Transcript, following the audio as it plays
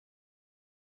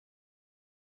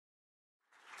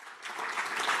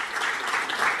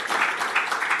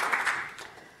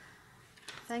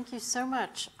Thank you so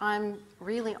much. I'm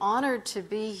really honored to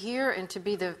be here and to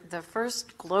be the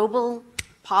first global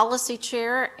policy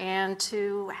chair and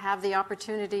to have the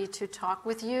opportunity to talk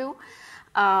with you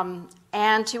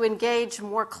and to engage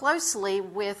more closely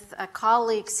with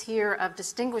colleagues here,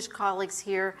 distinguished colleagues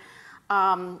here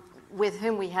with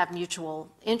whom we have mutual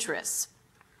interests.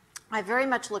 I very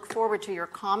much look forward to your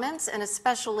comments and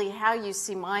especially how you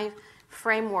see my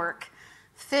framework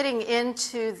fitting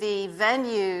into the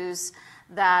venues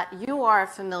that you are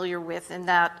familiar with and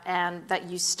that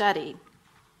you study.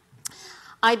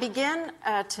 I begin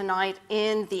tonight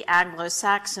in the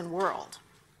Anglo-Saxon world.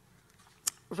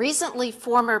 Recently,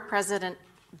 former President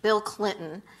Bill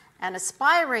Clinton and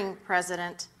aspiring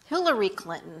President Hillary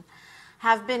Clinton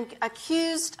have been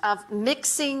accused of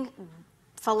mixing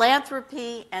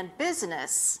philanthropy and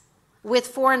business with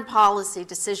foreign policy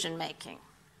decision-making.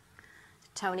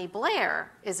 Tony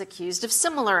Blair is accused of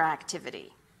similar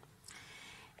activity.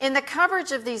 In the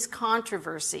coverage of these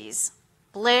controversies,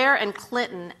 Blair and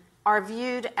Clinton are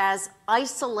viewed as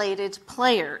isolated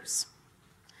players.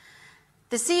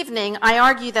 This evening, I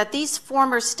argue that these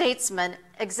former statesmen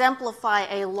exemplify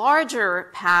a larger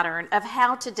pattern of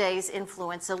how today's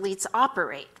influence elites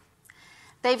operate.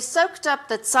 They've soaked up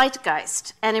the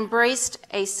zeitgeist and embraced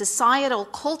a societal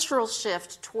cultural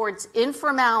shift towards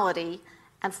informality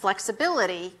and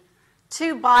flexibility,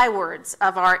 two bywords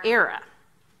of our era.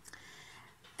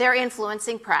 Their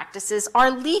influencing practices are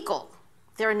legal.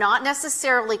 They're not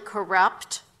necessarily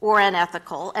corrupt or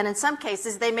unethical, and in some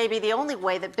cases, they may be the only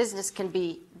way that business can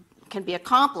be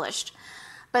accomplished.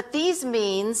 But these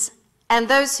means, and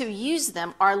those who use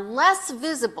them, are less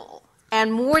visible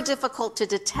and more difficult to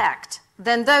detect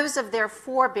than those of their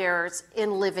forebears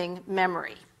in living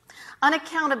memory.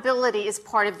 Unaccountability is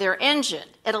part of their engine.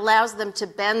 It allows them to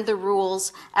bend the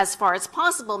rules as far as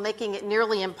possible, making it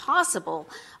nearly impossible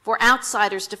for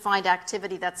outsiders to find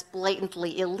activity that's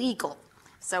blatantly illegal.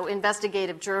 So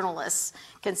investigative journalists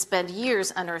can spend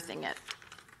years unearthing it.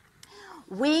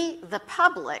 We, the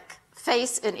public,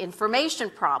 face an information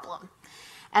problem.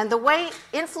 And the way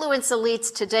influence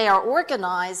elites today are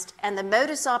organized and the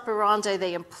modus operandi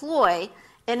they employ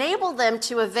enable them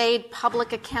to evade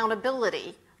public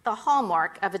accountability, the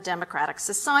hallmark of a democratic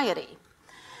society.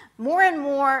 More and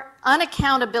more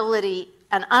unaccountability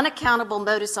and unaccountable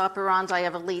modus operandi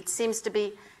of elites seems to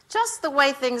be just the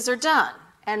way things are done.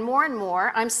 And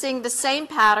more, I'm seeing the same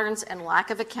patterns and lack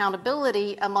of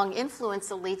accountability among influence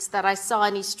elites that I saw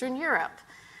in Eastern Europe.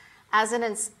 As an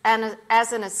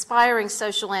aspiring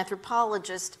social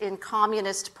anthropologist in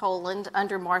communist Poland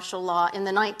under martial law in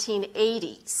the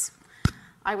 1980s.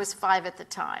 I was 5 at the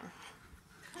time.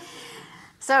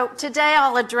 So today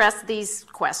I'll address these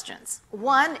questions.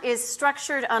 1 is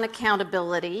structured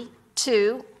unaccountability.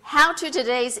 2, how do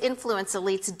today's influence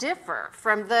elites differ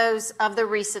from those of the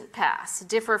recent past,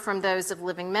 differ from those of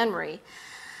living memory?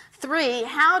 3,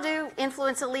 how do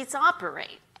influence elites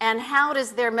operate? And how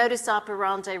does their modus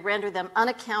operandi render them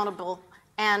unaccountable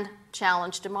and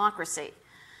challenge democracy?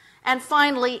 And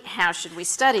finally, how should we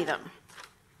study them?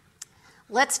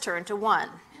 Let's turn to 1.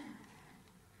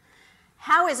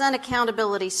 How is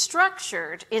unaccountability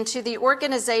structured into the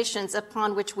organizations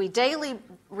upon which we daily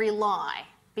rely,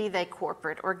 be they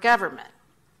corporate or government?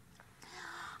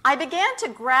 I began to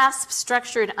grasp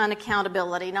structured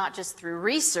unaccountability not just through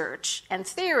research and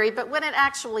theory, but when it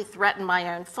actually threatened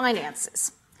my own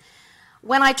finances.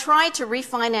 When I tried to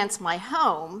refinance my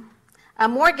home, a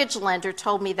mortgage lender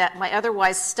told me that my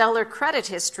otherwise stellar credit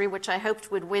history, which I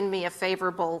hoped would win me a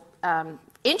favorable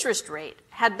interest rate,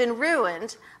 had been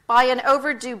ruined by an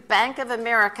overdue Bank of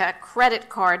America credit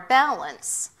card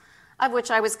balance, of which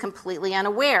I was completely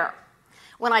unaware.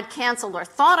 When I'd canceled or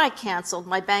thought I canceled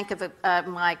my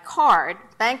my card,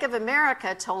 Bank of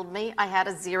America told me I had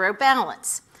a zero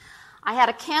balance. I had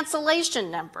a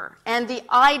cancellation number and the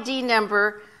ID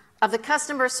number of the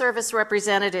customer service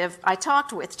representative I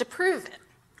talked with to prove it.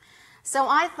 So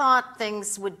I thought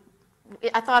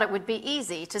it would be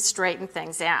easy to straighten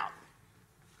things out.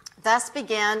 Thus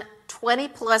began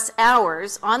 20+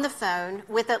 hours on the phone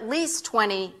with at least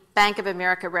 20 Bank of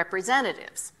America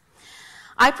representatives.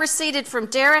 I proceeded from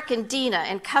Derek and Dina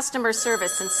in customer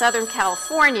service in Southern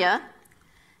California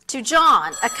to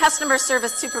John, a customer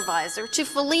service supervisor, to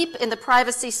Philippe in the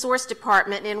privacy source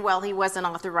department in, well, he wasn't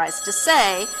authorized to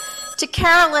say, to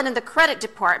Carolyn in the credit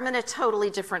department, a totally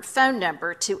different phone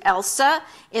number, to Elsa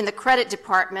in the credit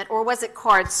department, or was it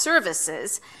card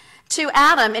services, to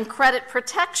Adam in credit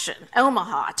protection,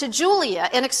 Omaha, to Julia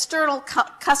in external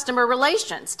customer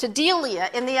relations, to Delia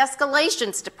in the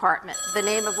escalations department, the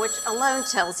name of which alone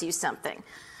tells you something.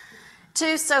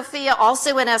 to Sophia,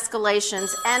 also in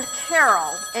escalations, and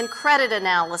Carol in credit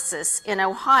analysis in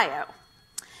Ohio.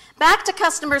 Back to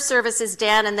customer services,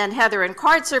 Dan, and then Heather in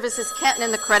card services, Kenton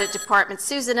in the credit department,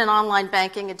 Susan in online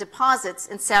banking and deposits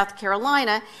in South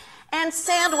Carolina, and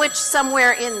sandwiched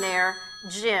somewhere in there,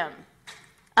 Jim,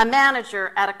 a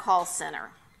manager at a call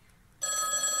center.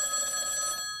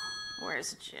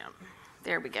 Where's Jim?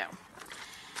 There we go.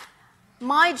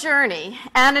 My journey,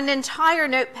 and an entire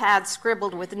notepad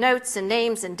scribbled with notes and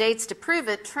names and dates to prove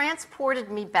it, transported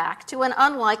me back to an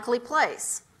unlikely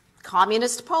place,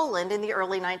 communist Poland in the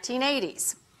early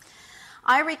 1980s.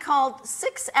 I recalled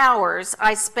 6 hours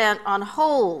I spent on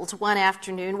hold one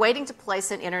afternoon waiting to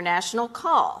place an international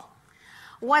call.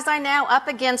 Was I now up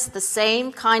against the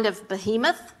same kind of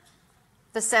behemoth?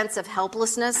 The sense of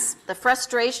helplessness, the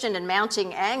frustration and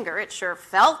mounting anger, it sure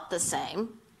felt the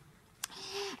same.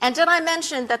 And did I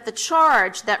mention that the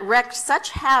charge that wreaked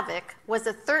such havoc was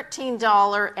a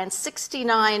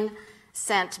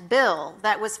 $13.69 bill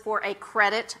that was for a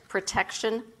credit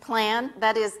protection plan?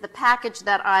 That is, the package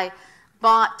that I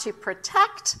bought to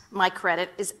protect my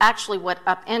credit is actually what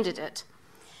upended it.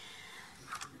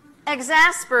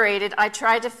 Exasperated, I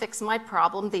tried to fix my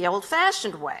problem the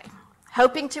old-fashioned way,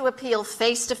 hoping to appeal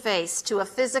face-to-face to a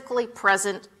physically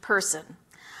present person.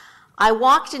 I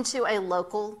walked into a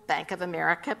local Bank of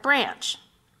America branch.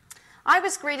 I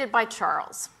was greeted by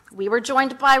Charles. We were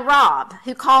joined by Rob,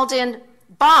 who called in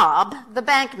Bob, the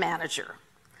bank manager.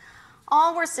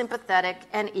 All were sympathetic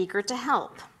and eager to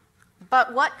help.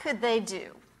 But what could they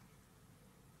do?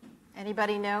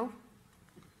 Anybody know?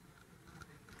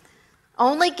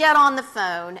 Only get on the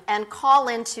phone and call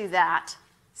into that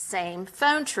same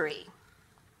phone tree.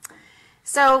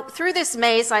 So through this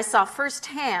maze, I saw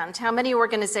firsthand how many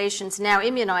organizations now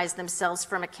immunize themselves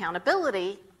from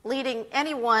accountability, leaving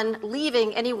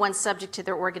anyone subject to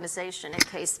their organization,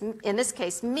 in this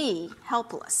case, me,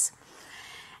 helpless.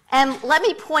 And let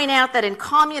me point out that in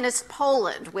communist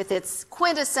Poland, with its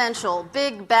quintessential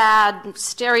big, bad,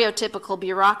 stereotypical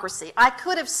bureaucracy, I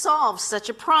could have solved such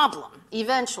a problem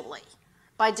eventually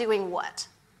by doing what?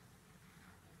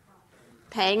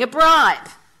 Paying a bribe.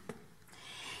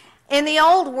 In the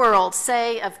old world,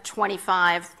 say of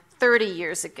 25, 30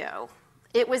 years ago,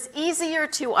 it was easier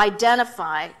to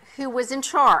identify who was in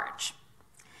charge.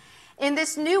 In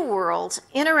this new world,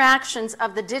 interactions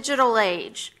of the digital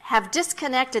age have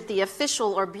disconnected the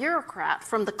official or bureaucrat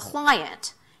from the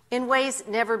client in ways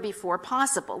never before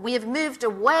possible. We have moved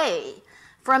away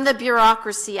from the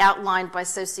bureaucracy outlined by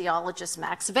sociologist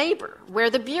Max Weber, where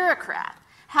the bureaucrat,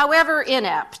 however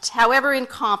inept, however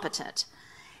incompetent,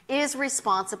 is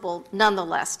responsible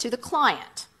nonetheless to the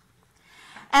client.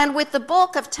 And with the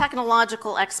bulk of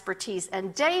technological expertise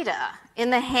and data in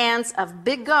the hands of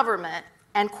big government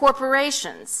and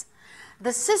corporations,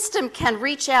 the system can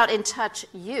reach out and touch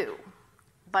you,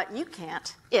 but you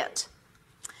can't it.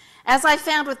 As I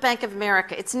found with Bank of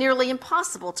America, it's nearly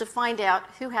impossible to find out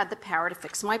who had the power to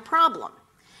fix my problem.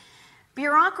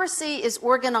 Bureaucracy is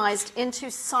organized into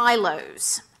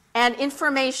silos and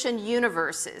information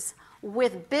universes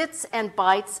with bits and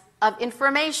bytes of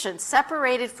information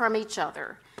separated from each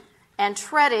other and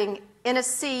treading in a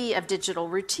sea of digital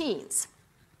routines.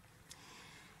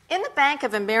 In the Bank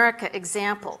of America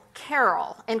example,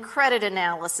 Carol, in credit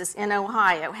analysis in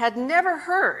Ohio, had never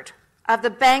heard of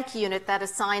the bank unit that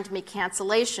assigned me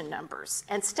cancellation numbers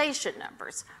and station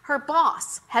numbers. Her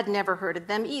boss had never heard of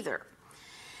them either.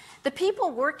 The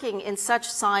people working in such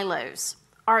silos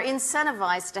are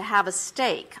incentivized to have a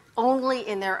stake only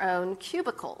in their own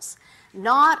cubicles,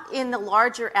 not in the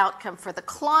larger outcome for the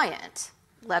client,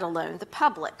 let alone the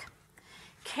public.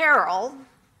 Carol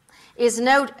is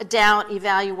no doubt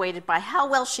evaluated by how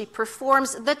well she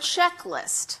performs the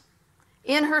checklist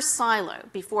in her silo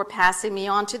before passing me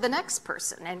on to the next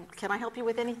person. And can I help you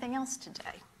with anything else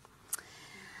today?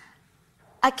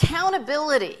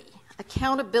 Accountability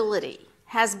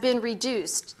has been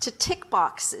reduced to tick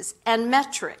boxes and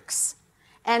metrics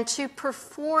and to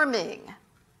performing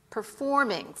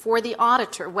for the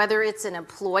auditor, whether it's an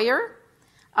employer,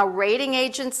 a rating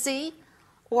agency,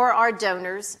 or our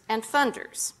donors and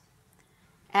funders.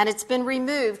 And it's been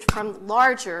removed from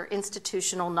larger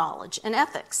institutional knowledge and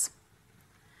ethics.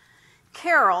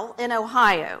 Carol in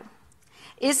Ohio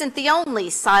isn't the only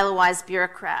siloized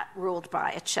bureaucrat ruled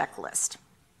by a checklist.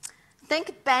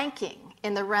 Think banking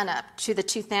in the run-up to the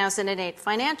 2008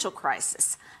 financial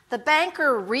crisis. The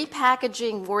banker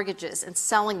repackaging mortgages and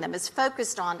selling them is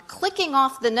focused on clicking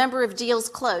off the number of deals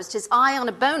closed, his eye on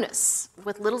a bonus,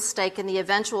 with little stake in the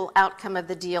eventual outcome of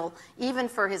the deal, even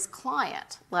for his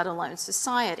client, let alone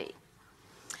society.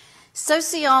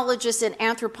 Sociologists and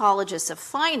anthropologists of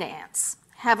finance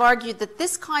have argued that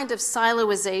this kind of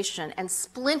siloization and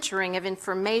splintering of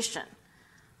information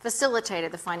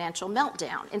facilitated the financial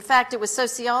meltdown. In fact, it was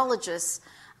sociologists,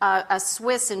 a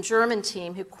Swiss and German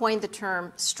team, who coined the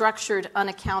term structured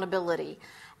unaccountability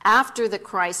after the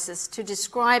crisis to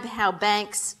describe how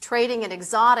banks trading in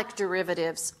exotic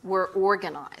derivatives were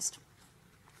organized.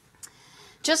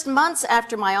 Just months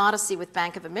after my odyssey with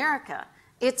Bank of America,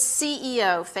 its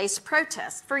CEO faced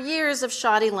protests for years of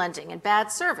shoddy lending and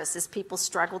bad service as people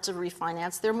struggled to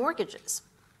refinance their mortgages.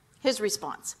 His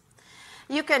response: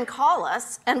 "You can call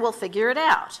us and we'll figure it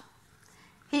out."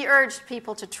 He urged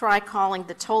people to try calling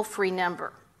the toll-free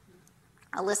number,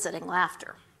 eliciting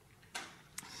laughter.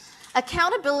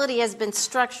 Accountability has been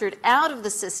structured out of the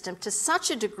system to such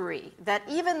a degree that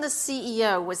even the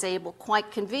CEO was able,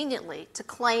 quite conveniently, to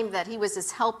claim that he was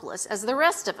as helpless as the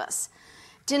rest of us.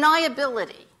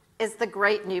 Deniability is the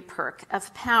great new perk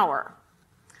of power.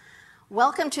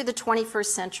 Welcome to the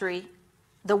 21st century,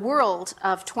 the world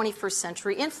of 21st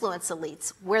century influence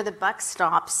elites, where the buck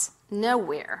stops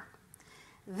nowhere.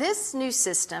 This new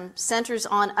system centers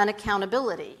on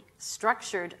unaccountability,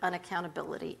 structured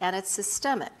unaccountability, and it's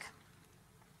systemic.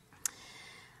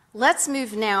 Let's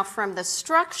move now from the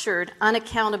structured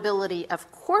unaccountability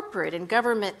of corporate and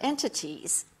government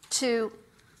entities to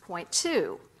point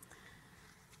 2.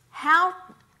 How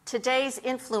today's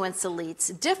influence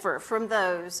elites differ from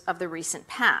those of the recent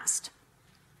past.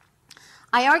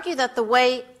 I argue that the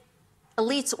way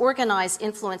elites organize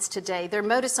influence today, their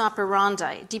modus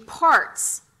operandi,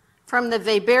 departs from the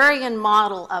Weberian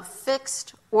model of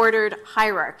fixed, ordered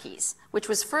hierarchies, which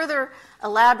was further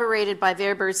elaborated by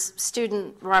Weber's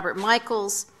student Robert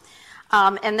Michaels,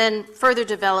 and then further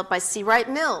developed by C. Wright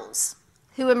Mills,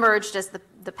 who emerged as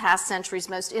the past century's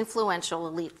most influential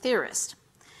elite theorist.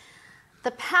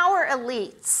 The power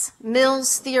elites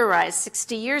Mills theorized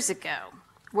 60 years ago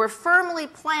were firmly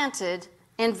planted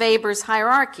in Weber's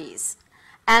hierarchies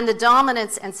and the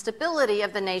dominance and stability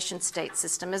of the nation-state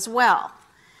system as well.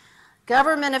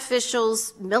 Government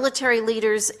officials, military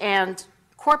leaders, and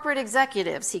corporate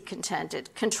executives, he contended,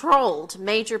 controlled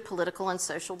major political and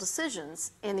social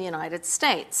decisions in the United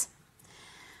States.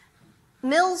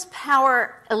 Mills'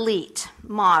 power elite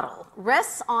model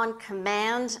rests on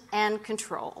command and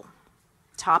control,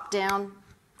 top-down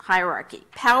hierarchy.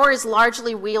 Power is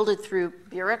largely wielded through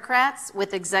bureaucrats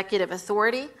with executive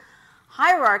authority.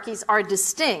 Hierarchies are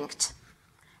distinct,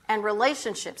 and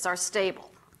relationships are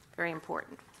stable. Very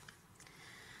important.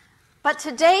 But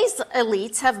today's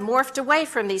elites have morphed away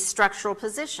from these structural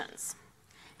positions.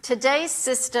 Today's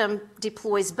system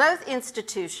deploys both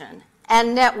institution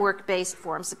and network-based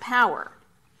forms of power.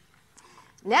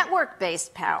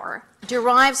 Network-based power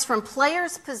derives from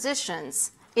players'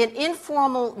 positions in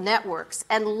informal networks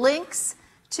and links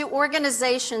to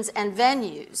organizations and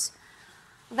venues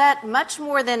that, much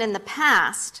more than in the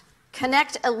past,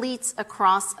 connect elites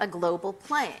across a global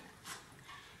plane.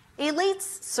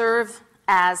 Elites serve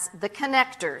as the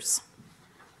connectors.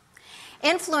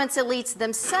 Influence elites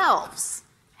themselves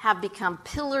have become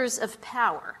pillars of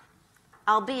power,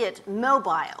 albeit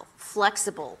mobile,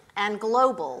 flexible, and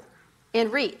global in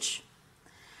reach.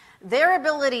 Their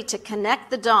ability to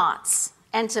connect the dots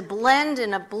and to blend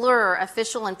in a blur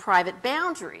official and private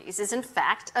boundaries is, in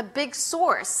fact, a big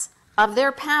source of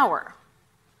their power.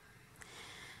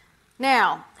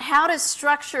 Now, how does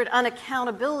structured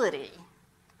unaccountability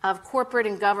of corporate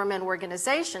and government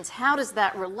organizations, how does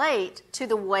that relate to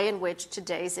the way in which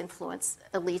today's influence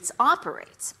elites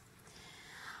operates?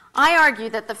 I argue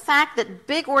that the fact that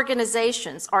big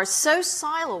organizations are so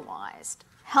siloized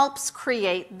helps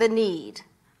create the need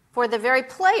for the very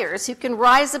players who can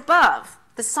rise above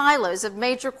the silos of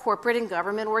major corporate and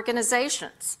government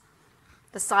organizations.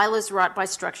 The silos wrought by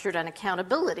structured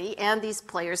unaccountability, and these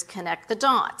players connect the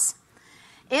dots.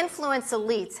 Influence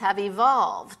elites have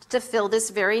evolved to fill this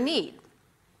very need,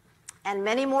 and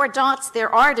many more dots there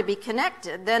are to be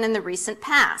connected than in the recent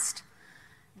past.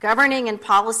 Governing and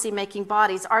policy-making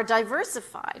bodies are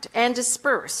diversified and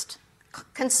dispersed.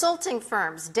 Consulting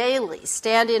firms daily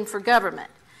stand in for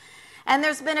government, and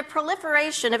there's been a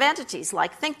proliferation of entities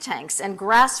like think tanks and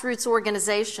grassroots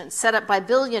organizations set up by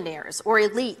billionaires or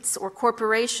elites or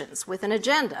corporations with an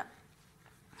agenda.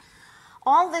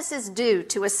 All this is due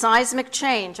to a seismic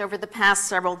change over the past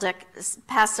several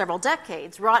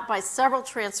decades wrought by several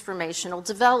transformational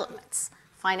developments: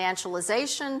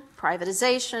 financialization,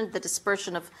 privatization, the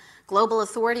dispersion of global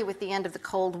authority with the end of the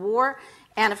Cold War,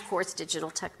 and of course,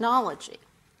 digital technology.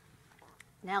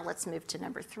 Now let's move to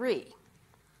number 3.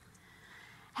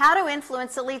 How do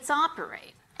influence elites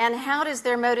operate? And how does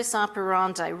their modus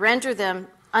operandi render them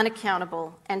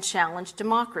unaccountable, and challenge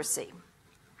democracy.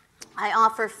 I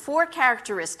offer 4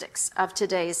 characteristics of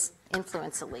today's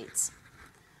influence elites.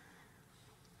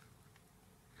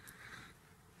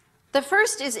 The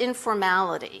first is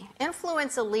informality.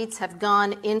 Influence elites have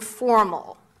gone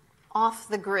informal, off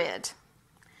the grid.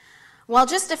 While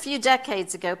just a few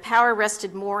decades ago, power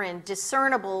rested more in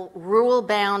discernible,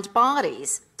 rule-bound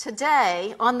bodies,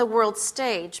 today, on the world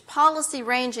stage, policy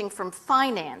ranging from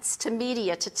finance to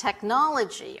media to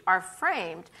technology are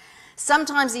framed,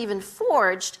 sometimes even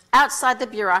forged, outside the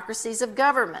bureaucracies of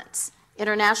governments,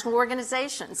 international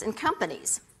organizations, and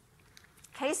companies.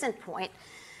 Case in point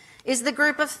is the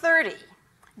Group of 30,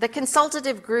 the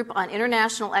consultative group on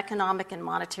international economic and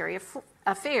monetary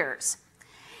affairs.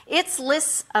 Its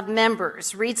list of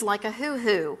members reads like a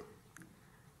who's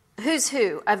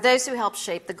who of those who helped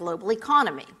shape the global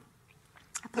economy.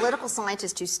 A political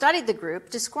scientist who studied the group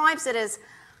describes it as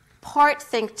part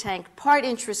think tank, part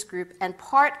interest group, and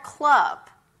part club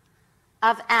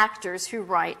of actors who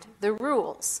write the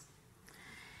rules.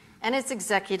 And its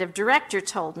executive director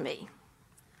told me,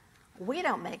 "We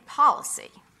don't make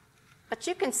policy, but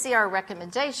you can see our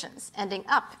recommendations ending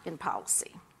up in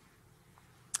policy."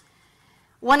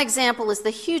 One example is the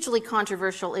hugely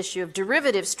controversial issue of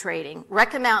derivatives trading,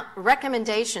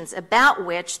 recommendations about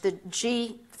which the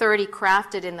G30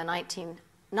 crafted in the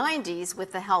 1990s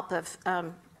with the help of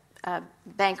a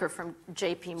banker from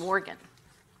JP Morgan.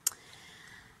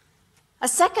 A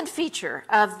second feature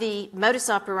of the modus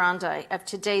operandi of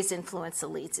today's influence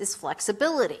elites is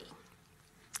flexibility.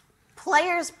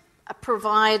 Players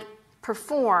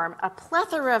perform a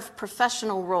plethora of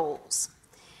professional roles.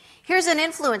 Here's an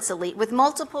influence elite with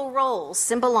multiple roles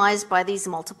symbolized by these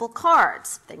multiple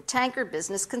cards: think tanker,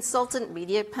 business consultant,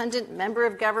 media pundit, member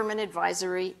of government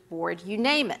advisory board, you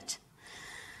name it.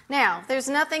 Now, there's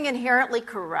nothing inherently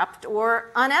corrupt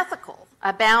or unethical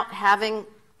about having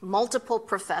multiple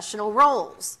professional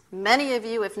roles. Many of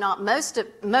you, if not most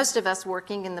of us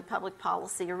working in the public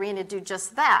policy arena, do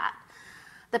just that.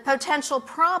 The potential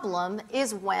problem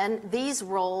is when these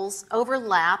roles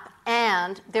overlap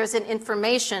and there's an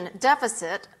information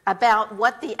deficit about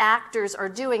what the actors are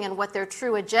doing and what their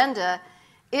true agenda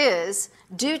is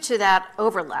due to that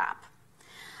overlap.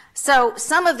 So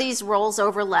some of these roles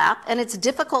overlap, and it's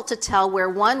difficult to tell where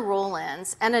one role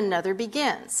ends and another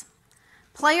begins.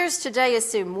 Players today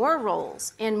assume more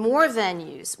roles in more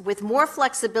venues with more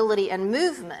flexibility and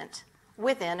movement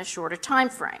within a shorter time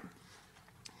frame.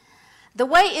 The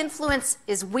way influence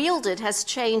is wielded has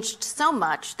changed so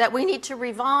much that we need to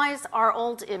revise our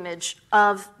old image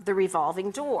of the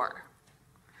revolving door.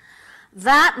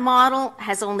 That model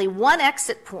has only one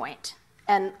exit point,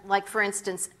 and like, for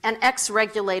instance, an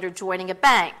ex-regulator joining a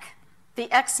bank, the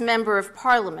ex-member of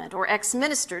parliament or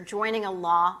ex-minister joining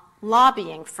a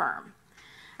lobbying firm.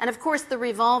 And of course, the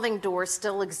revolving door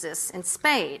still exists in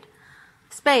spades,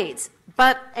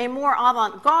 but a more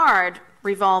avant-garde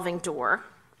revolving door,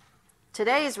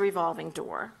 today's revolving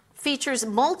door, features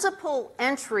multiple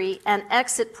entry and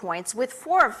exit points with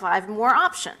 4 or 5 more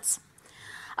options.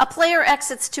 A player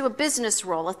exits to a business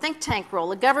role, a think tank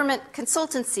role, a government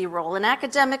consultancy role, an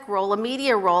academic role, a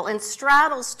media role, and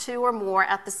straddles 2 or more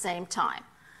at the same time.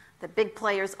 The big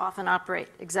players often operate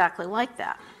exactly like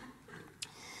that.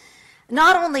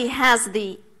 Not only has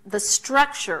the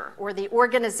structure or the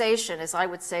organization, as I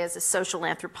would say as a social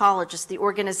anthropologist, the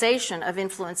organization of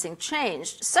influencing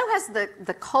changed, so has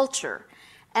the culture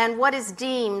and what is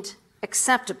deemed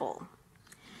acceptable.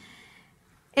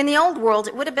 In the old world,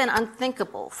 it would have been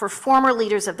unthinkable for former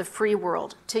leaders of the free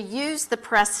world to use the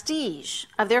prestige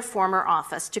of their former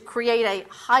office to create a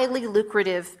highly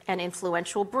lucrative and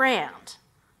influential brand,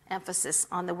 emphasis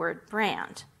on the word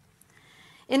brand.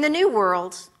 In the new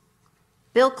world,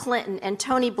 Bill Clinton and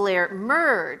Tony Blair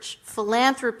merge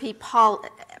philanthropy,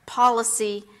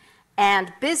 policy,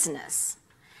 and business,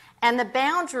 and the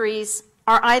boundaries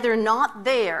are either not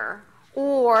there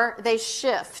or they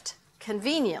shift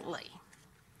conveniently.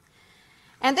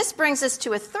 And this brings us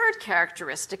to a third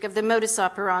characteristic of the modus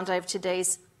operandi of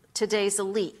today's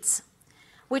elites,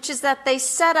 which is that they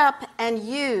set up and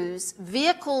use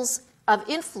vehicles of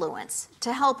influence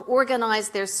to help organize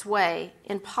their sway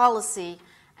in policy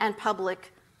and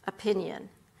public opinion.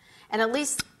 And at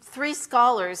least 3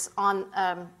 scholars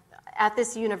at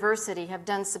this university have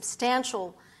done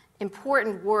substantial,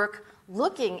 important work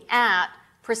looking at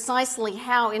precisely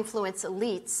how influence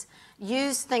elites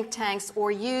use think tanks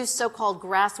or use so-called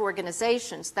grass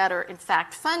organizations that are in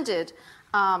fact funded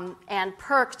and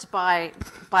perked by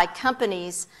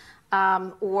companies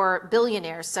or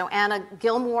billionaires. So Anna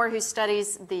Gilmore, who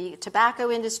studies the tobacco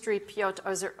industry, Piotr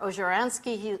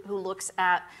Ozeransky, who looks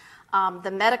at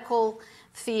the medical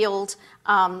field,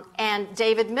 and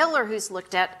David Miller, who's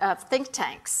looked at think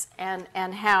tanks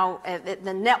and how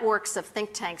the networks of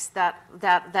think tanks that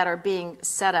are being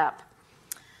set up.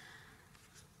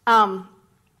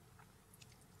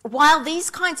 While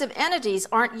these kinds of entities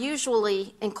aren't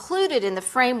usually included in the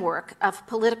framework of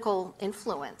political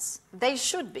influence, they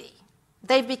should be.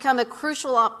 They've become a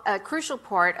crucial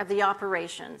part of the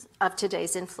operations of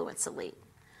today's influence elite.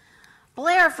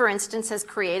 Blair, for instance, has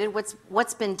created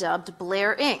what's been dubbed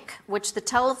Blair Inc., which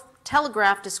the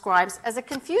Telegraph describes as a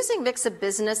confusing mix of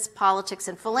business, politics,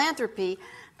 and philanthropy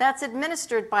that's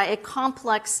administered by a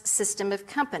complex system of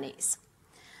companies.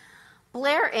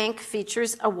 Blair Inc.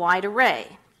 features a wide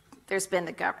array. There's been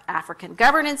the African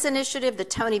Governance Initiative, the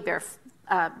Tony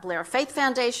Blair Faith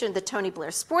Foundation, the Tony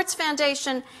Blair Sports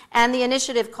Foundation, and the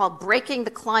initiative called Breaking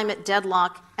the Climate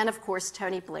Deadlock, and of course,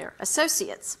 Tony Blair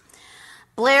Associates.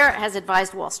 Blair has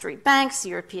advised Wall Street banks,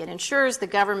 European insurers, the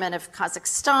government of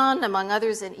Kazakhstan, among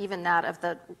others, and even that of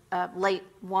the late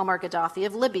Muammar Gaddafi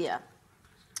of Libya.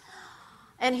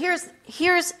 And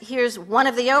here's one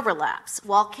of the overlaps.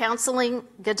 While counseling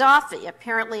Gaddafi,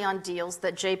 apparently on deals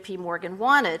that J.P. Morgan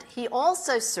wanted, he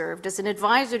also served as an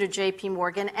advisor to J.P.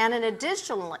 Morgan and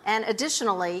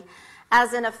additionally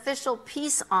as an official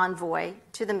peace envoy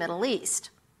to the Middle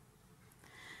East.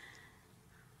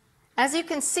 As you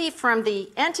can see from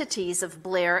the entities of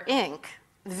Blair Inc.,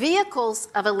 vehicles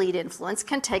of elite influence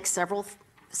can take several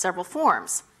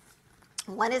forms.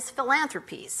 One is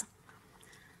philanthropies.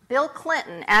 Bill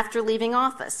Clinton, after leaving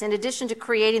office, in addition to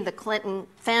creating the Clinton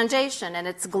Foundation and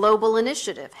its global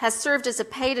initiative, has served as a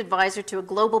paid advisor to a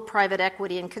global private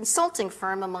equity and consulting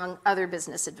firm, among other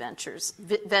business ventures.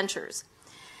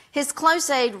 His close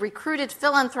aide recruited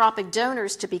philanthropic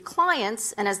donors to be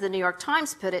clients, and as the New York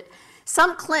Times put it,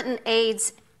 some Clinton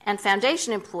aides and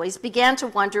foundation employees began to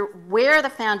wonder where the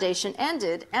foundation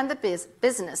ended and the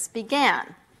business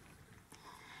began.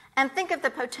 And think of the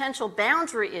potential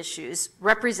boundary issues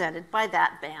represented by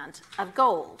that band of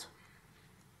gold.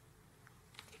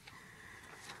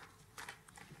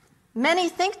 Many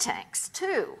think tanks,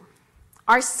 too,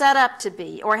 are set up to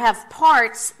be or have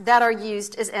parts that are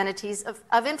used as entities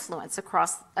of influence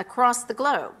across the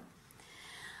globe.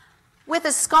 With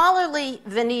a scholarly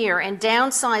veneer and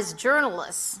downsized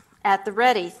journalists at the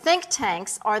ready, think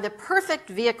tanks are the perfect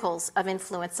vehicles of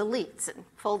influence elites. And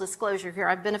full disclosure here,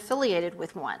 I've been affiliated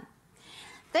with one.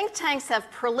 Think tanks have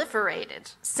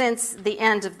proliferated since the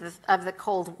end of the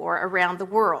Cold War around the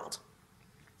world,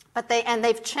 but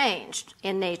they've changed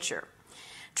in nature.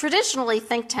 Traditionally,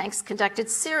 think tanks conducted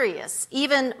serious,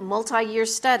 even multi-year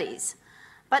studies.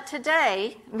 But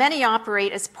today, many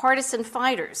operate as partisan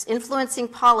fighters, influencing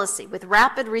policy with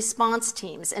rapid response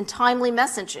teams and timely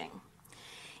messaging.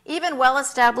 Even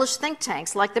well-established think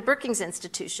tanks like the Brookings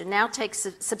Institution now take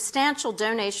substantial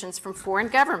donations from foreign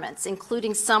governments,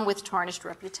 including some with tarnished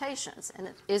reputations, and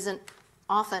it isn't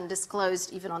often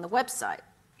disclosed even on the website.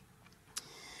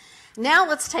 Now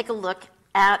let's take a look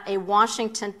at a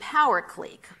Washington power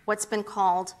clique, what's been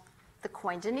called the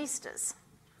Coindenistas.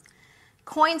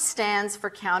 COIN stands for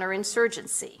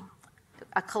counterinsurgency,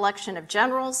 a collection of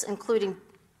generals, including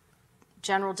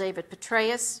General David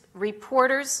Petraeus,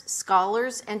 reporters,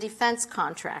 scholars, and defense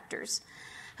contractors,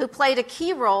 who played a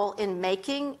key role in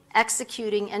making,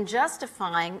 executing, and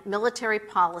justifying military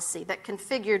policy that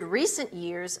configured recent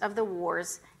years of the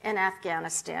wars in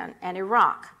Afghanistan and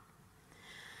Iraq.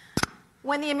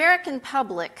 When the American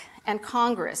public and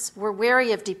Congress were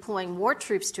wary of deploying more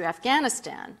troops to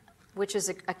Afghanistan, which is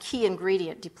a key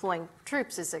ingredient, deploying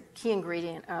troops is a key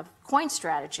ingredient of COIN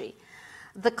strategy,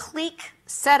 the clique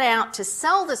set out to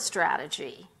sell the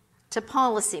strategy to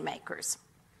policymakers.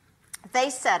 They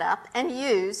set up and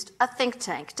used a think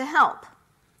tank to help.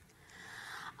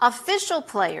 Official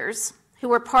players who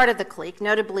were part of the clique,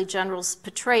 notably Generals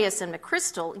Petraeus and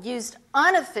McChrystal, used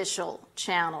unofficial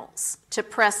channels to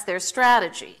press their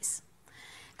strategies.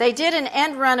 They did an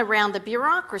end run around the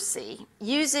bureaucracy,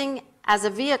 using as a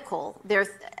vehicle their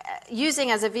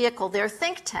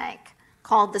think tank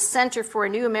called the Center for a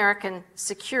New American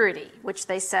Security, which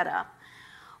they set up,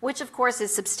 which of course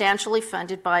is substantially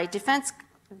funded by defense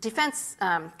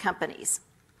companies.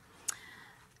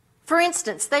 For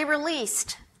instance, they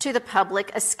released to the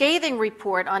public a scathing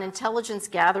report on intelligence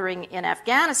gathering in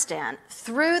Afghanistan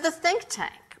through the think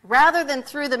tank, rather than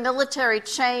through the military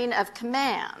chain of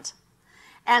command,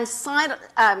 and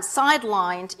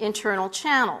sidelined internal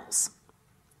channels.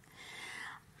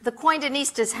 The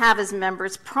Coindenistas have as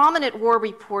members prominent war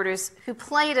reporters who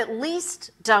played at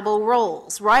least double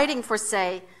roles, writing for,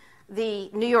 say, the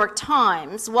New York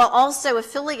Times, while also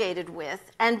affiliated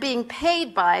with and being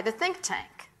paid by the think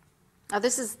tank.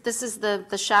 This is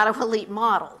the shadow elite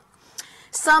model.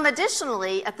 Some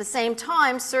additionally, at the same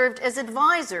time, served as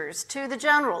advisors to the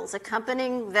generals,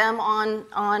 accompanying them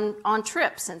on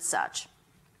trips and such.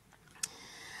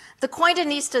 The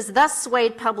cointinistas thus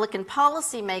swayed public and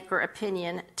policymaker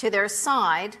opinion to their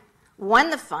side,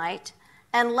 won the fight,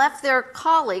 and left their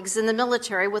colleagues in the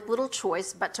military with little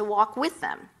choice but to walk with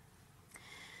them.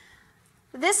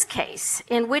 This case,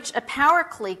 in which a power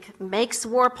clique makes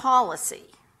war policy,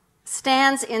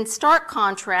 stands in stark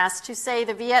contrast to, say,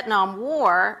 the Vietnam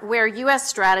War, where U.S.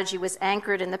 strategy was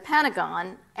anchored in the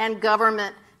Pentagon and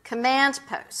government command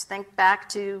posts. Think back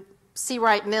to C.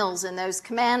 Wright Mills and those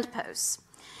command posts.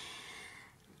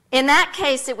 In that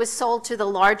case, it was sold to the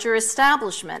larger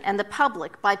establishment and the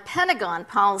public by Pentagon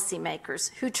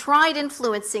policymakers who tried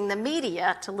influencing the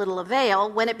media to little avail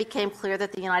when it became clear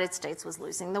that the United States was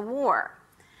losing the war.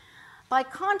 By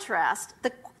contrast,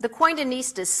 the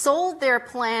cointinistas sold their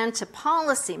plan to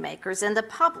policymakers and the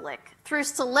public through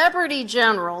celebrity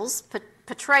generals.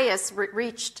 Petraeus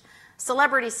reached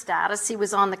celebrity status. He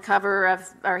was on the cover of,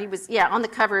 on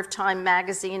the cover of Time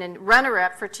magazine and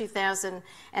runner-up for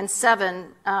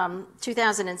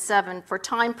 2007 for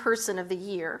Time Person of the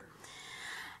Year.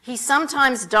 He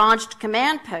sometimes dodged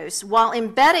command posts while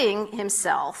embedding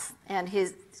himself, and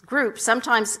his group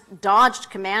sometimes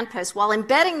dodged command posts while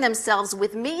embedding themselves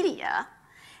with media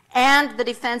and the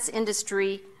defense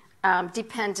industry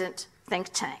dependent think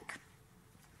tank.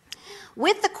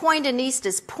 With the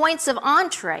cointinistas, points of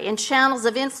entree and channels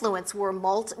of influence were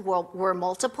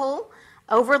multiple,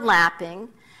 overlapping,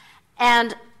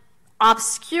 and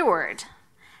obscured,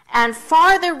 and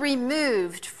farther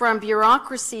removed from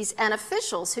bureaucracies and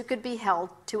officials who could be held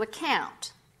to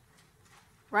account.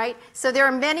 Right? So there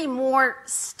are many more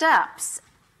steps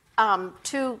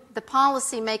to the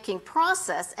policy-making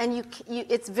process, and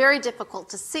it's very difficult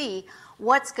to see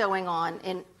what's going on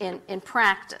in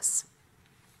practice.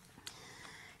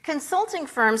 Consulting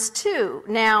firms, too,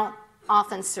 now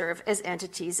often serve as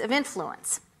entities of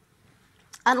influence.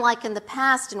 Unlike in the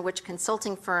past, in which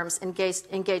consulting firms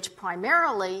engaged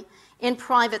primarily in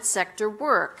private sector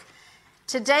work,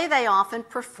 today they often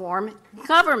perform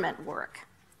government work.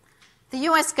 The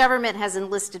U.S. government has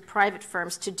enlisted private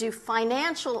firms to do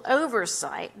financial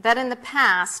oversight that in the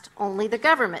past only the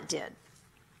government did.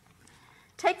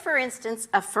 Take, for instance,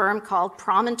 a firm called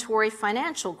Promontory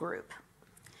Financial Group.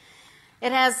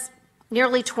 It has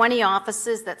nearly 20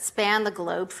 offices that span the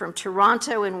globe from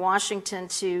Toronto and Washington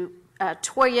to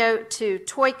Tokyo,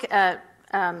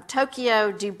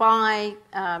 Dubai,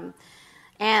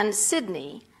 and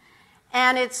Sydney.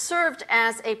 And it served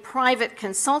as a private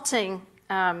consulting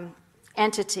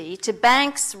entity to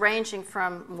banks ranging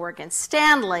from Morgan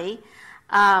Stanley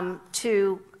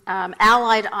to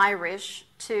Allied Irish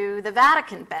to the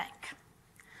Vatican Bank.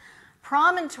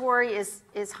 Promontory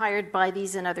is hired by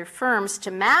these and other firms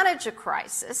to manage a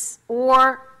crisis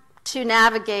or to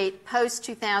navigate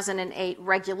post-2008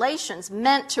 regulations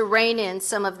meant to rein in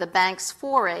some of the bank's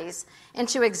forays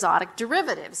into exotic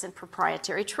derivatives and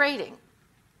proprietary trading.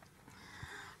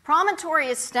 Promontory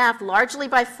is staffed largely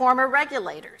by former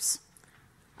regulators.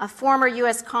 A former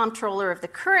U.S. comptroller of the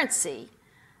currency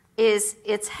is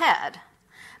its head.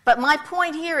 But my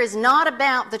point here is not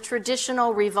about the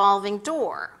traditional revolving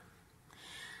door.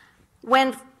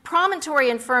 When Promontory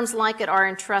and firms like it are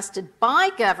entrusted by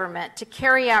government to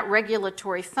carry out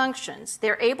regulatory functions,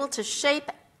 they're able to shape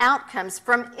outcomes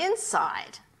from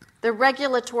inside the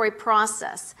regulatory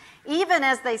process, even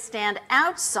as they stand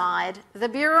outside the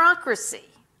bureaucracy.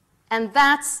 And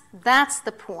that's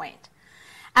the point.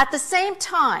 At the same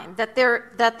time that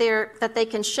they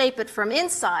can shape it from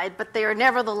inside, but they are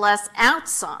nevertheless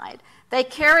outside, they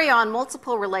carry on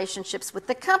multiple relationships with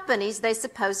the companies they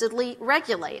supposedly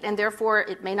regulate, and therefore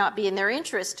it may not be in their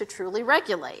interest to truly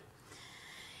regulate.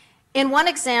 In one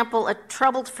example, a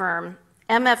troubled firm,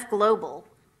 MF Global,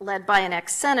 led by an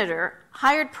ex-senator,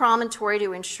 hired Promontory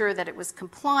to ensure that it was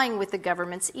complying with the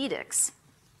government's edicts.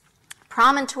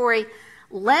 Promontory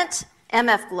lent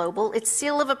MF Global its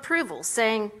seal of approval,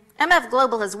 saying, MF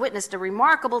Global has witnessed a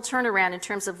remarkable turnaround in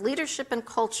terms of leadership and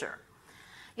culture.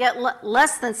 Yet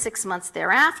less than 6 months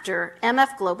thereafter,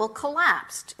 MF Global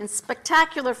collapsed in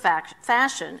spectacular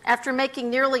fashion after making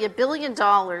nearly $1 billion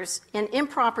in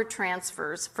improper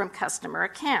transfers from customer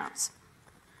accounts.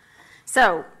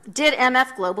 So, did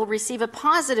MF Global receive a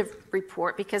positive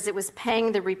report because it was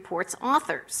paying the report's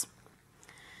authors?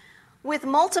 With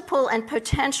multiple and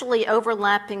potentially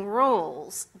overlapping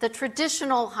roles, the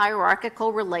traditional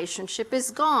hierarchical relationship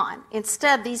is gone.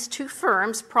 Instead, these two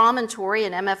firms, Promontory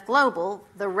and MF Global,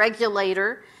 the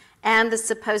regulator and the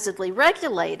supposedly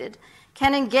regulated,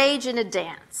 can engage in a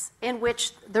dance in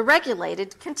which the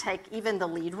regulated can take even the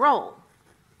lead role.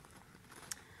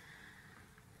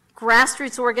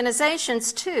 Grassroots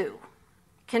organizations, too,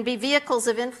 can be vehicles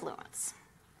of influence.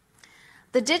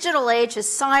 The digital age has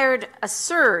sired a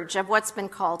surge of what's been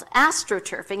called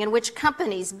astroturfing, in which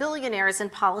companies, billionaires,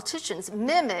 and politicians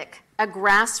mimic a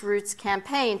grassroots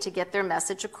campaign to get their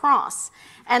message across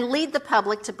and lead the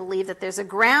public to believe that there's a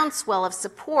groundswell of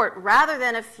support rather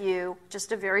than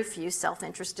just a very few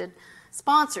self-interested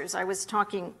sponsors. I was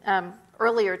talking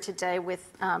earlier today with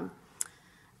Anna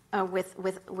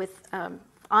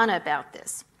about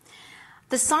this.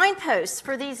 The signposts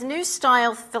for these new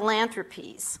style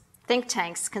philanthropies, think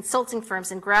tanks, consulting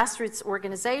firms, and grassroots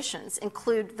organizations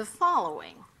include the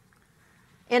following.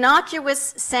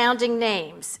 Innocuous sounding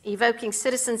names, evoking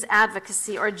citizens'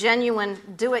 advocacy or genuine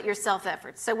do-it-yourself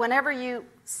efforts. So whenever you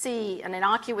see an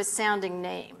innocuous sounding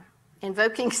name,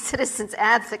 invoking citizens'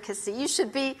 advocacy, you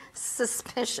should be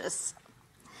suspicious.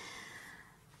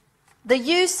 The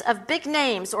use of big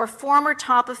names or former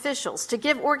top officials to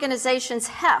give organizations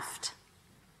heft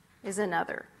is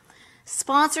another.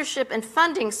 Sponsorship and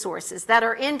funding sources that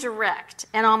are indirect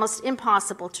and almost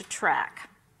impossible to track.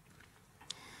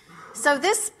 So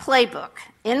this playbook,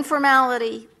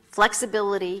 informality,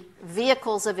 flexibility,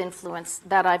 vehicles of influence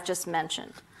that I've just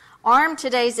mentioned, arm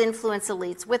today's influence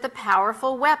elites with a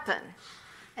powerful weapon,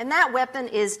 and that weapon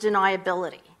is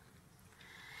deniability.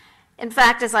 In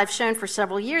fact, as I've shown for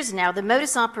several years now, the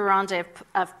modus operandi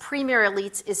of premier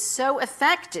elites is so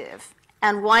effective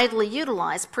and widely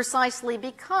utilized precisely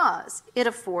because it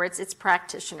affords its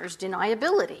practitioners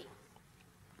deniability.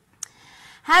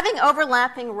 Having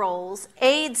overlapping roles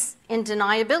aids in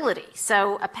deniability.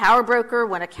 So a power broker,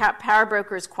 when a power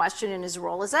broker is questioned in his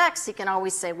role as X, he can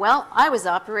always say, well, I was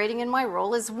operating in my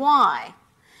role as Y.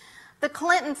 The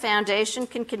Clinton Foundation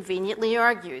can conveniently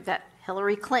argue that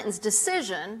Hillary Clinton's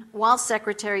decision, while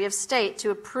Secretary of State,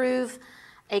 to approve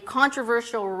a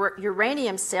controversial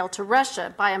uranium sale to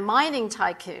Russia by a mining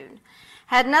tycoon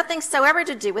had nothing soever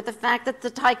to do with the fact that the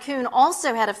tycoon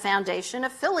also had a foundation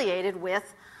affiliated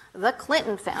with the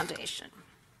Clinton Foundation.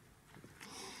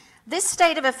 This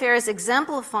state of affairs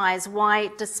exemplifies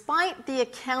why, despite the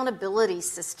accountability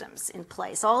systems in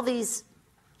place, all these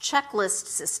checklist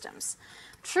systems,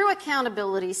 true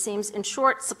accountability seems in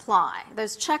short supply.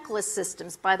 Those checklist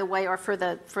systems, by the way, are for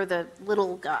the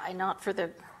little guy, not for the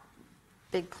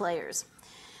big players.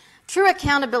 True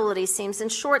accountability seems in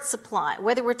short supply,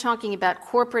 whether we're talking about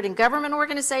corporate and government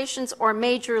organizations or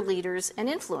major leaders and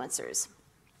influencers.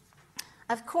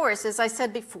 Of course, as I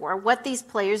said before, what these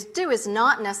players do is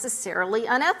not necessarily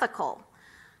unethical,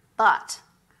 but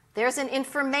there's an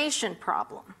information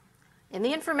problem. In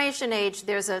the information age,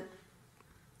 there's an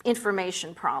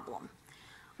information problem.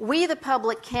 We, the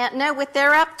public, can't know what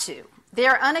they're up to.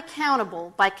 They're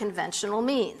unaccountable by conventional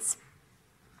means.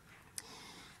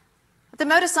 The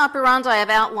modus operandi I've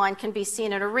outlined can be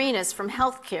seen in arenas from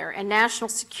healthcare and national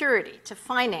security to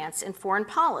finance and foreign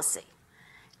policy.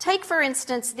 Take, for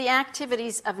instance, the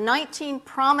activities of 19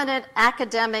 prominent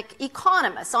academic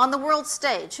economists on the world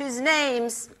stage,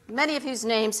 many of whose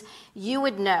names you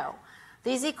would know.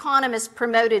 These economists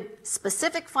promoted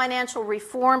specific financial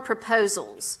reform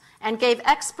proposals and gave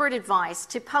expert advice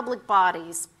to public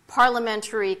bodies,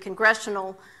 parliamentary,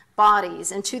 congressional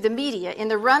bodies, and to the media in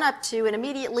the run-up to and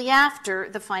immediately after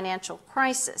the financial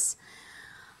crisis,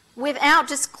 without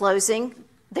disclosing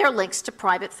their links to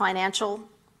private financial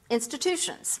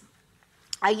institutions.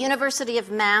 A University of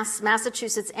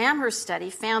Massachusetts Amherst study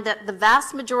found that the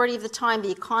vast majority of the time the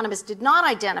economists did not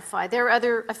identify their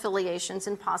other affiliations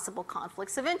and possible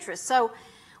conflicts of interest. So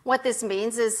what this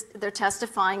means is they're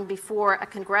testifying before a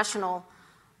congressional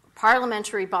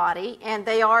parliamentary body, and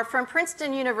they are from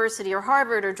Princeton University or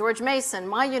Harvard or George Mason,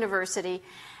 my university,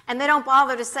 and they don't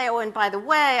bother to say, oh, and by the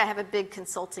way, I have a big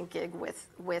consulting gig with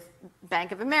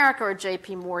Bank of America or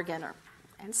JP Morgan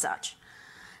and such.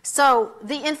 So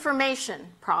the information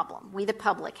problem, we the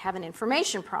public have an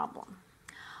information problem.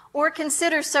 Or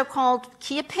consider so-called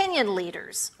key opinion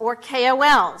leaders or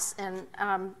KOLs,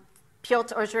 and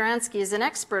Piotr Ozheransky is an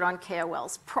expert on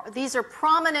KOLs. These are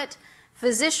prominent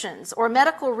physicians or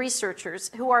medical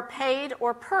researchers who are paid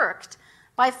or perked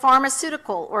by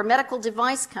pharmaceutical or medical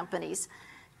device companies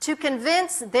to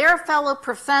convince their fellow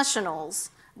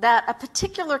professionals that a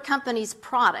particular company's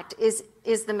product is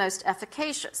the most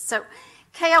efficacious. So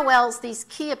KOLs, these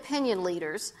key opinion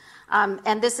leaders,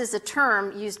 and this is a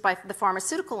term used by the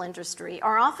pharmaceutical industry,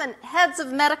 are often heads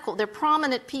of medical, they're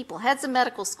prominent people, heads of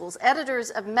medical schools,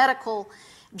 editors of medical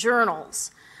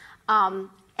journals.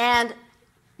 And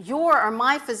your or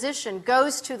my physician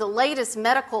goes to the latest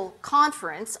medical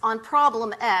conference on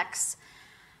problem X,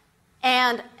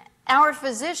 and our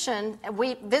physician,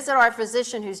 we visit our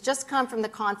physician who's just come from the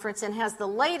conference and has the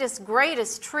latest,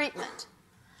 greatest treatment,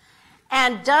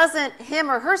 and doesn't him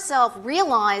or herself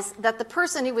realize that the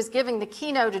person who was giving the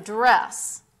keynote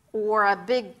address or a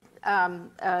big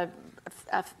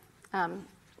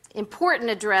important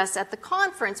address at the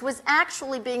conference was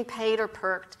actually being paid or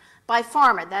perked by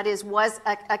pharma, that is, was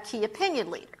a key opinion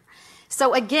leader.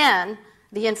 So again,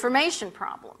 the information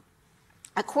problem.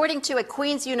 According to a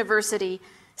Queen's University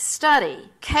study,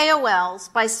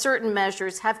 KOLs, by certain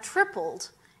measures, have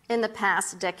tripled in the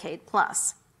past decade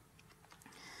plus.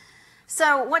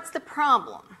 So what's the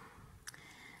problem?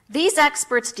 These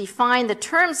experts define the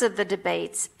terms of the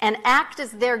debates and act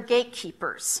as their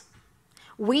gatekeepers.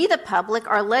 We, the public,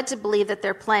 are led to believe that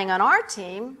they're playing on our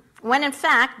team, when in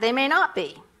fact they may not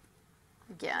be.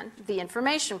 Again, the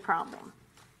information problem.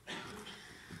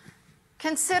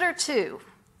 Consider, too,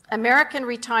 American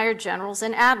retired generals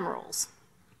and admirals.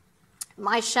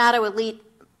 My Shadow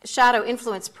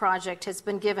Influence project has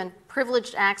been given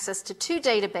privileged access to two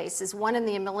databases, one in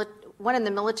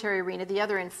the military arena, the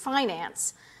other in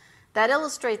finance, that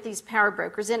illustrate these power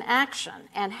brokers in action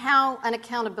and how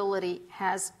unaccountability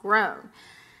has grown.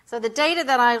 So the data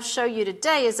that I'll show you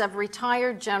today is of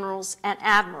retired generals and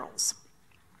admirals.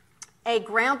 A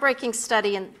groundbreaking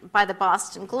study by the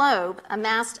Boston Globe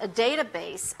amassed a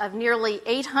database of nearly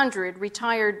 800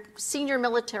 retired senior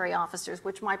military officers,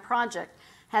 which my project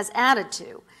has added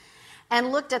to,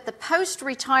 and looked at the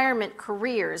post-retirement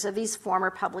careers of these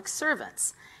former public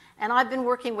servants. And I've been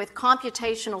working with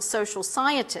computational social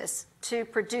scientists to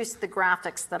produce the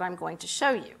graphics that I'm going to show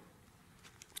you.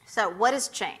 So what has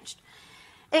changed?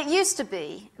 It used to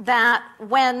be that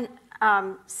when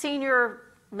senior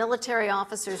military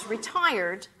officers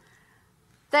retired,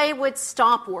 they would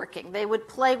stop working. They would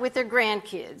play with their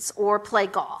grandkids or play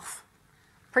golf,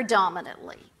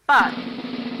 predominantly. But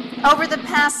over the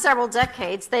past several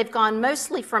decades, they've gone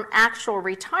mostly from actual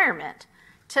retirement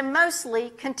to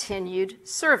mostly continued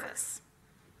service.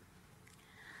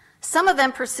 Some of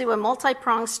them pursue a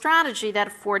multi-pronged strategy that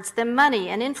affords them money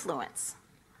and influence.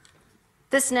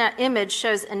 This image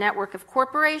shows a network of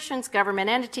corporations, government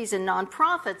entities, and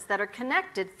nonprofits that are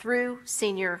connected through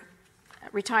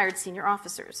retired senior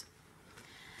officers.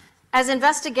 As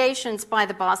investigations by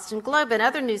the Boston Globe and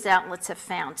other news outlets have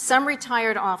found, some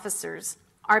retired officers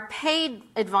are paid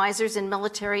advisors in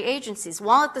military agencies,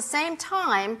 while at the same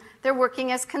time they're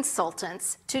working as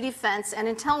consultants to defense and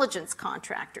intelligence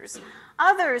contractors.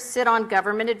 Others sit on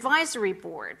government advisory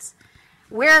boards,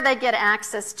 where they get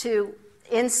access to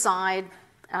inside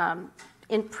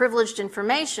in privileged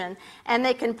information, and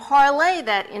they can parlay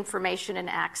that information and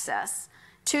access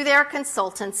to their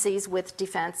consultancies with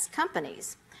defense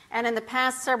companies. And in the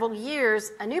past several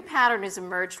years, a new pattern has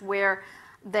emerged where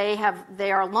they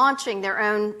are launching their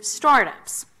own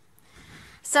startups.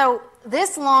 So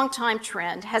this long-time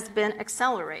trend has been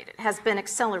accelerating.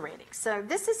 So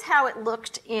this is how it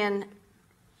looked in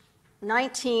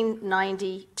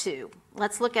 1992.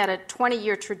 Let's look at a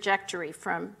 20-year trajectory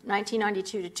from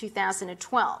 1992 to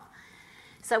 2012.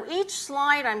 So each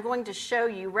slide I'm going to show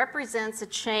you represents a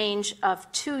change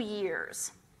of 2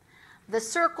 years. The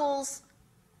circles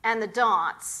and the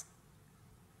dots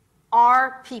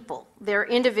are people, they're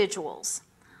individuals.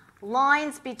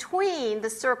 Lines between the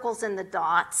circles and the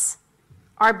dots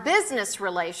are business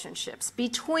relationships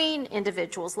between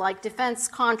individuals like defense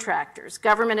contractors,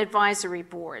 government advisory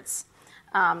boards,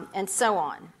 and so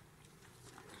on.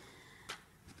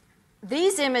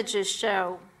 These images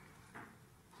show,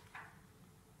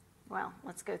 well,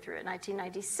 let's go through it.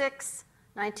 1996,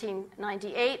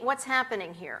 1998, what's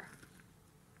happening here?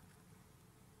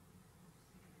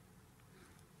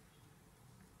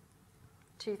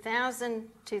 (2000,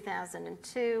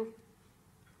 2002,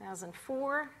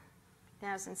 2004,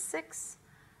 2006,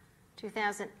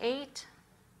 2008,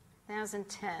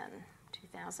 2010,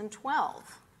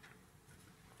 2012.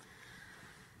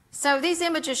 So these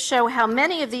images show how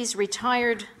many of these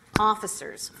retired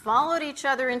officers followed each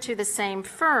other into the same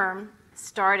firm,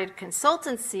 started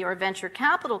consultancy or venture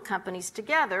capital companies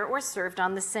together, or served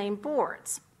on the same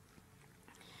boards.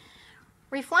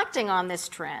 Reflecting on this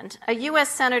trend, a U.S.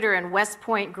 Senator and West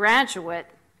Point graduate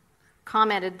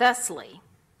commented thusly: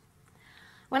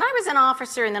 "When I was an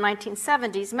officer in the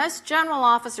 1970s, most general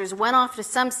officers went off to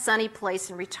some sunny place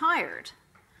and retired.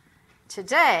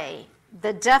 Today,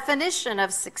 the definition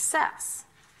of success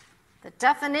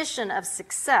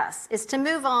is to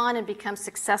move on and become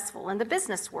successful in the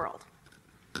business world.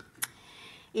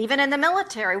 Even in the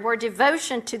military, where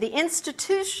devotion to the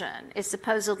institution is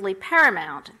supposedly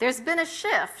paramount, there's been a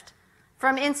shift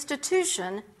from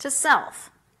institution to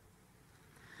self.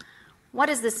 What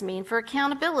does this mean for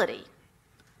accountability?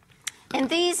 In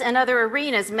these and other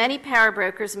arenas, many power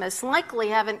brokers most likely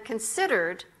haven't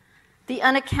considered the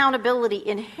unaccountability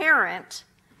inherent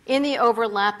in the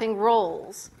overlapping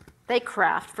roles they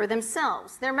craft for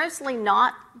themselves. They're mostly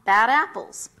not bad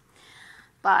apples,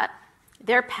 but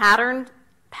their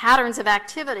patterns of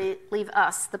activity leave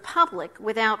us, the public,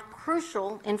 without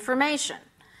crucial information,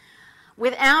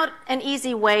 without an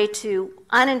easy way to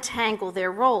unentangle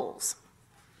their roles.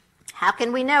 How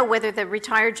can we know whether the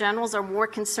retired generals are more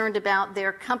concerned about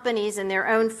their companies and their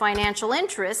own financial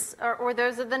interests or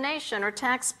those of the nation or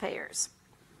taxpayers?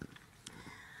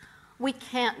 We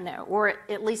can't know, or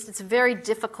at least it's very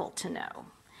difficult to know.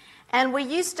 And we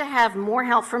used to have more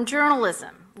help from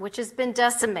journalism, which has been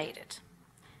decimated,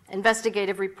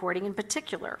 investigative reporting in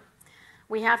particular.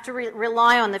 We have to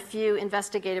rely on the few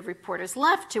investigative reporters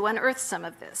left to unearth some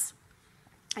of this.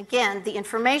 Again, the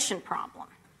information problem.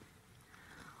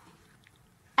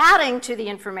 Adding to the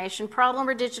information problem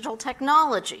are digital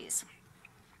technologies.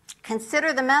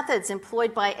 Consider the methods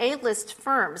employed by A-list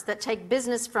firms that take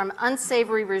business from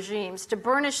unsavory regimes to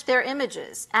burnish their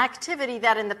images, activity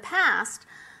that in the past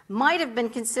might have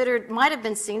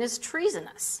been seen as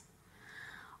treasonous.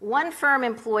 One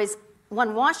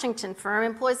Washington firm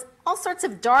employs all sorts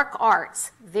of dark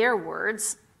arts, their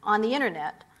words, on the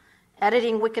internet,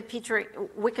 editing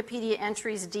Wikipedia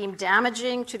entries deemed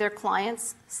damaging to their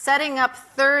clients, setting up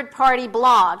third-party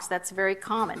blogs, that's very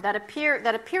common, that appear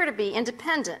to be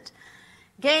independent,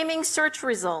 gaming search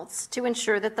results to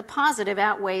ensure that the positive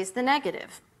outweighs the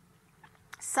negative.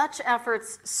 Such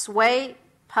efforts sway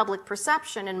public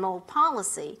perception and mold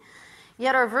policy,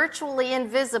 yet are virtually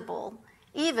invisible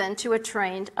even to a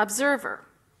trained observer.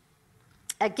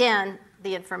 Again,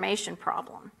 the information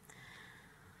problem.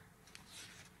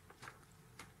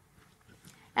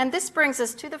 And this brings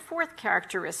us to the fourth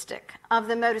characteristic of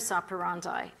the modus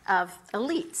operandi of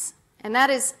elites, and that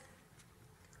is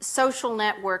social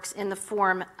networks in the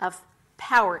form of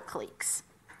power cliques.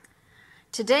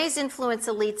 Today's influence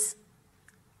elites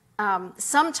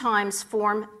sometimes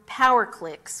form power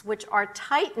cliques, which are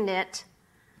tight-knit,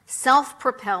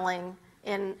 self-propelling,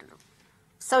 in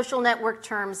social network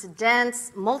terms,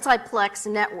 dense, multiplex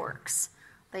networks.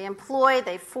 They employ,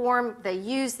 they form, they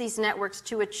use these networks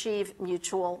to achieve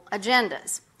mutual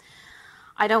agendas.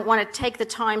 I don't want to take the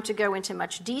time to go into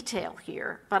much detail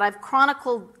here, but I've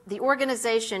chronicled the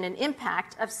organization and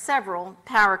impact of several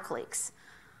power cliques.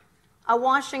 A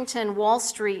Washington Wall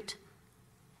Street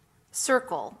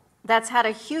circle that's had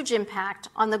a huge impact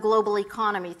on the global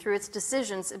economy through its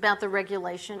decisions about the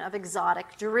regulation of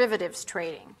exotic derivatives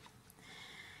trading.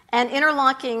 An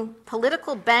interlocking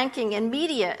political, banking, and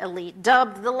media elite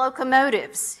dubbed the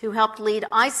locomotives, who helped lead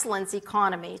Iceland's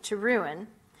economy to ruin.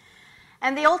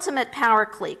 And the ultimate power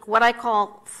clique, what I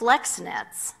call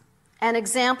flexnets, an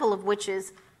example of which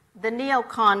is the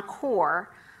neocon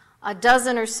core, a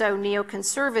dozen or so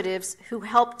neoconservatives who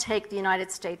helped take the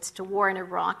United States to war in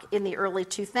Iraq in the early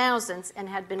 2000s and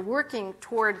had been working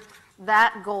toward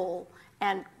that goal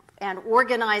and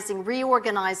reorganizing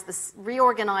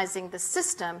the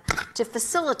system to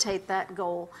facilitate that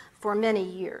goal for many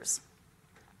years.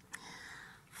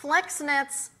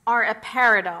 Flexnets are a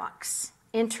paradox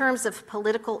in terms of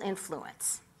political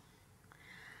influence.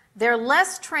 They're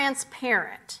less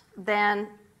transparent than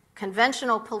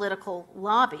conventional political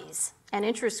lobbies and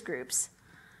interest groups,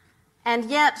 and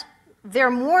yet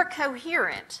they're more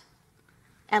coherent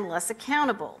and less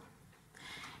accountable.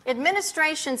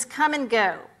 Administrations come and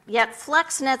go, yet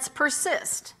flexnets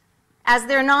persist, as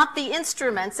they're not the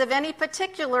instruments of any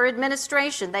particular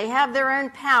administration. They have their own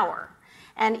power.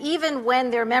 And even when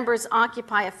their members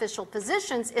occupy official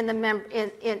positions in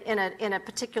a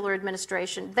particular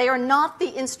administration, they are not the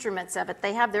instruments of it.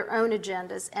 They have their own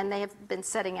agendas, and they have been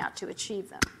setting out to achieve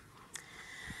them.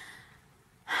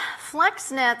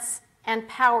 Flexnets and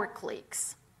power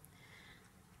cliques.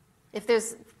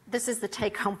 This is the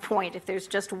take-home point, if there's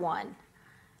just one.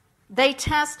 They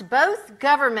test both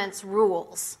governments'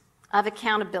 rules of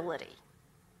accountability,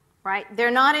 right? They're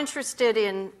not interested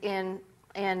in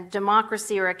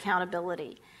democracy or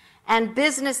accountability, and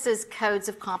businesses' codes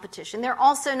of competition. They're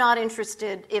also not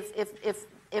interested,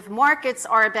 if markets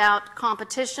are about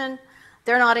competition,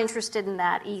 they're not interested in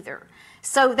that either.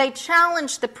 So they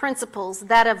challenge the principles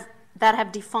that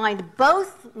have defined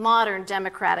both modern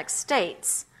democratic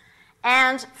states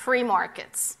and free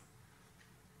markets.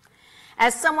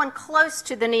 As someone close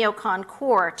to the neocon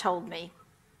core told me,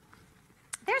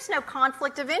 there's no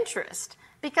conflict of interest.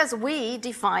 because we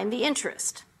define the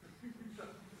interest.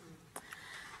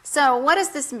 So what does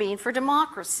this mean for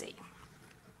democracy?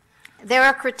 There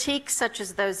are critiques such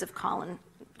as those of Colin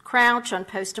Crouch on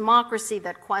post-democracy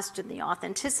that question the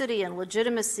authenticity and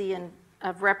legitimacy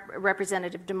of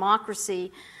representative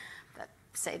democracy, that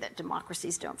say that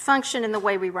democracies don't function in the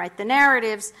way we write the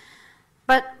narratives.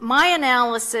 But my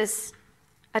analysis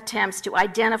attempts to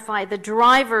identify the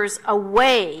drivers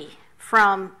away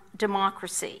from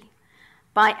democracy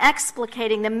by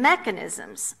explicating the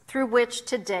mechanisms through which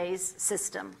today's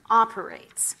system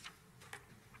operates.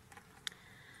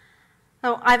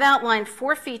 So I've outlined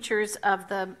 4 features of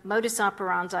the modus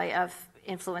operandi of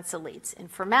influence elites: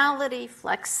 informality,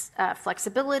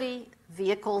 flexibility,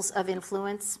 vehicles of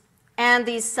influence, and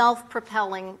these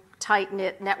self-propelling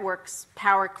tight-knit networks,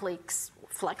 power cliques,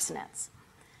 flex nets.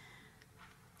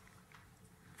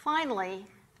 Finally,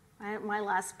 my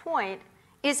last point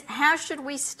is, how should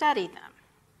we study them?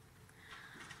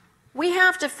 We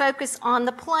have to focus on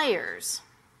the players.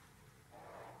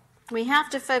 We have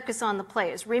to focus on the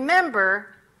players.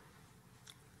 Remember,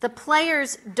 the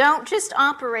players don't just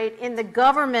operate in the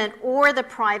government or the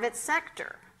private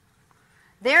sector.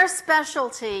 Their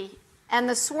specialty and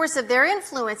the source of their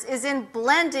influence is in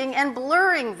blending and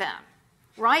blurring them,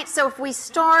 right? So if we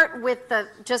start with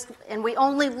and we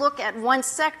only look at one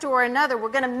sector or another, we're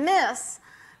going to miss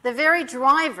the very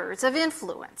drivers of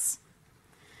influence.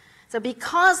 So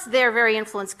because their very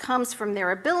influence comes from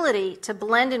their ability to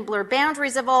blend and blur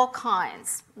boundaries of all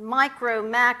kinds, micro,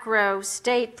 macro,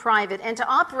 state, private, and to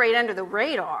operate under the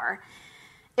radar,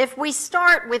 if we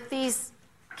start with these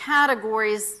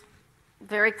categories,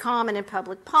 very common in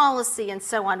public policy and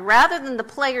so on, rather than the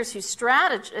players who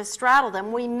straddle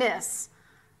them, we miss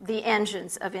the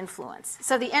engines of influence.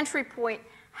 So the entry point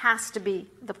has to be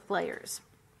the players.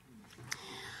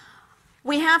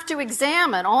 We have to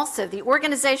examine also the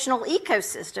organizational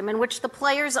ecosystem in which the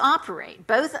players operate,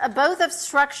 both of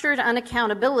structured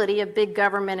unaccountability of big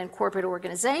government and corporate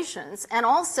organizations, and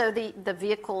also the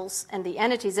vehicles and the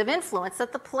entities of influence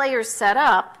that the players set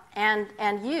up and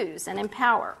use and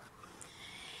empower.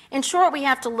 In short, we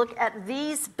have to look at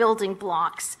these building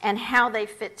blocks and how they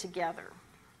fit together.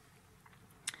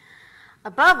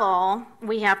 Above all,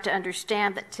 we have to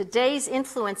understand that today's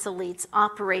influence elites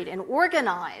operate and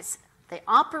organize. They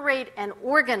operate and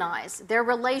organize their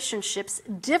relationships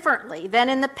differently than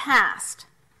in the past,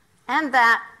 and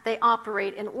that they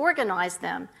operate and organize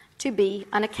them to be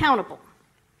unaccountable.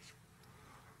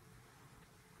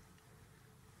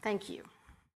 Thank you.